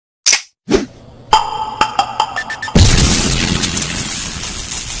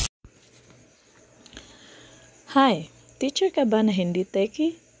Hi, teacher ka ba na hindi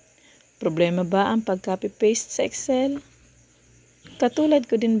techie? Problema ba ang pag-copy-paste sa Excel?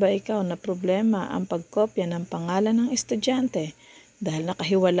 Katulad ko din ba ikaw na problema ang pagkopya ng pangalan ng estudyante dahil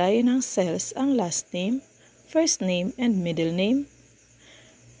nakahiwalay ng cells ang last name, first name, and middle name?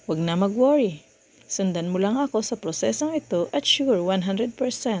 Huwag na mag-worry. Sundan mo lang ako sa prosesong ito at sure 100%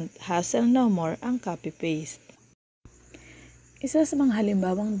 hassle no more ang copy-paste. Isa sa mga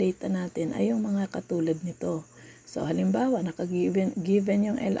halimbawang data natin ay yung mga katulad nito. So halimbawa, given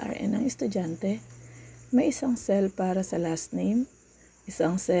yung LRN ng estudyante, may isang cell para sa last name,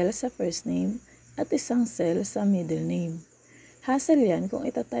 isang cell sa first name, at isang cell sa middle name. Hassle yan kung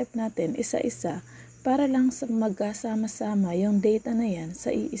itatype natin isa-isa para lang sa magkasama-sama yung data na yan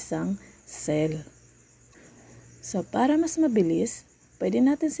sa iisang cell. So para mas mabilis, pwede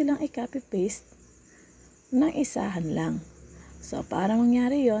natin silang i-copy-paste ng isahan lang. So, para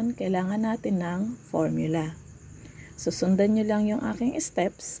mangyari yon, kailangan natin ng formula. Susundan nyo lang yung aking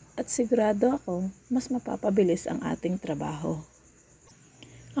steps at sigurado ako mas mapapabilis ang ating trabaho.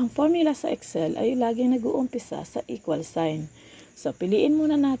 Ang formula sa Excel ay laging nag-uumpisa sa equal sign. So, piliin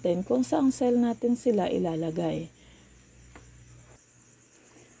muna natin kung saang cell natin sila ilalagay.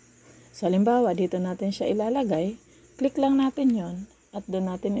 So, halimbawa, dito natin siya ilalagay. Click lang natin yon at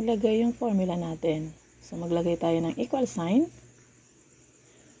doon natin ilagay yung formula natin. So, maglagay tayo ng equal sign.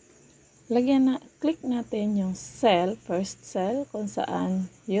 Click natin yung cell, first cell, kung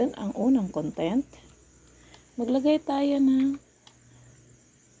saan yun ang unang content. Maglagay tayo ng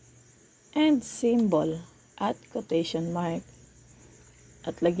and symbol at quotation mark.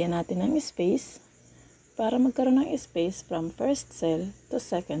 At lagyan natin ng space para magkaroon ng space from first cell to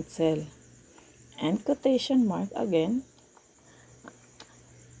second cell. And quotation mark again.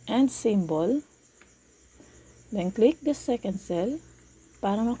 And symbol. Then click the second cell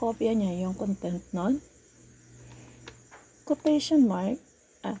para makopya niya yung content nun. Quotation mark,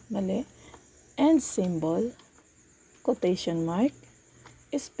 and symbol, quotation mark,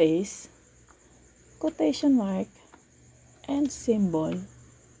 space, quotation mark, and symbol,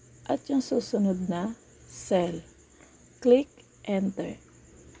 at yung susunod na cell. Click enter.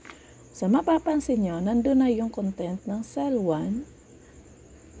 So mapapansin nyo, nandun na yung content ng cell 1,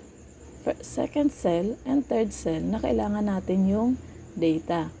 second cell, and third cell na kailangan natin yung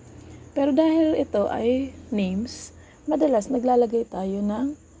data. Pero dahil ito ay names, madalas naglalagay tayo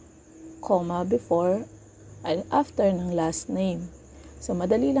ng comma before and after ng last name. So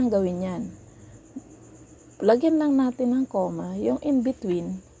madali lang gawin yan. Lagyan lang natin ng comma yung in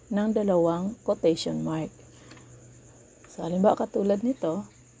between ng dalawang quotation mark. So halimbawa katulad nito,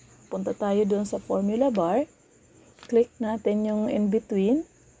 punta tayo dun sa formula bar, click natin yung in between,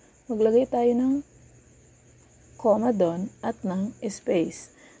 maglagay tayo ng comma doon at ng space.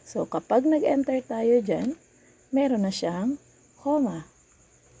 So, kapag nag-enter tayo dyan, meron na siyang comma.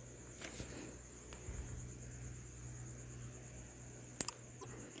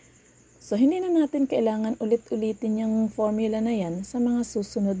 So, hindi na natin kailangan ulit-ulitin yung formula na yan sa mga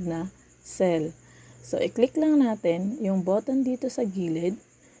susunod na cell. So, i-click lang natin yung button dito sa gilid.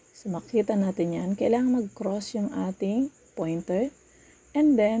 So, makita natin yan. Kailangan mag-cross yung ating pointer.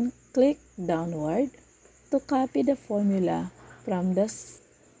 And then, click downward to copy the formula from the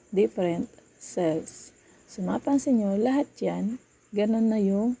different cells. So, mapansin nyo, lahat yan, ganun na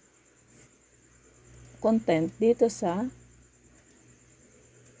yung content dito sa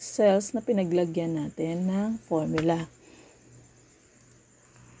cells na pinaglagyan natin ng formula.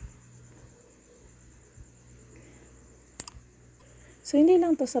 So, hindi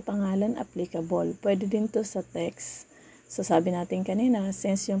lang to sa pangalan applicable. Pwede din to sa text. So, sabi natin kanina,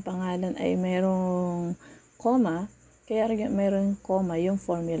 since yung pangalan ay merong comma, kaya mayroong comma yung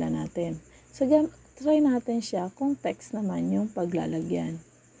formula natin. So, try natin siya kung text naman yung paglalagyan.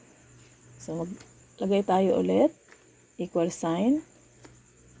 So, maglagay tayo ulit. Equal sign.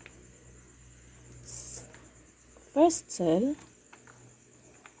 First cell.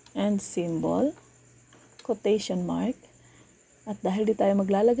 And symbol. Quotation mark. At dahil di tayo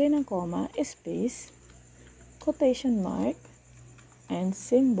maglalagay ng comma, space. Quotation mark. And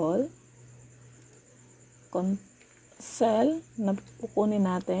symbol. Cell na kukunin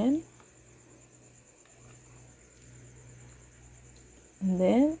natin. And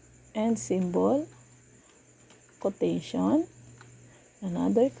then, and symbol, quotation,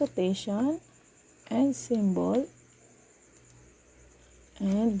 another quotation, and symbol,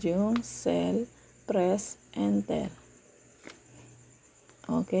 and yung cell, press enter.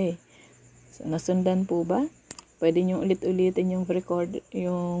 Okay. So, nasundan po ba? Pwede nyo ulit-ulitin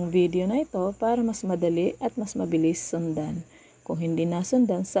yung video na ito para mas madali at mas mabilis sundan kung hindi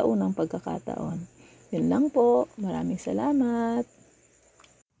nasundan sa unang pagkakataon. Yun lang po. Maraming salamat.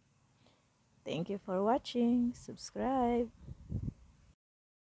 Thank you for watching. Subscribe.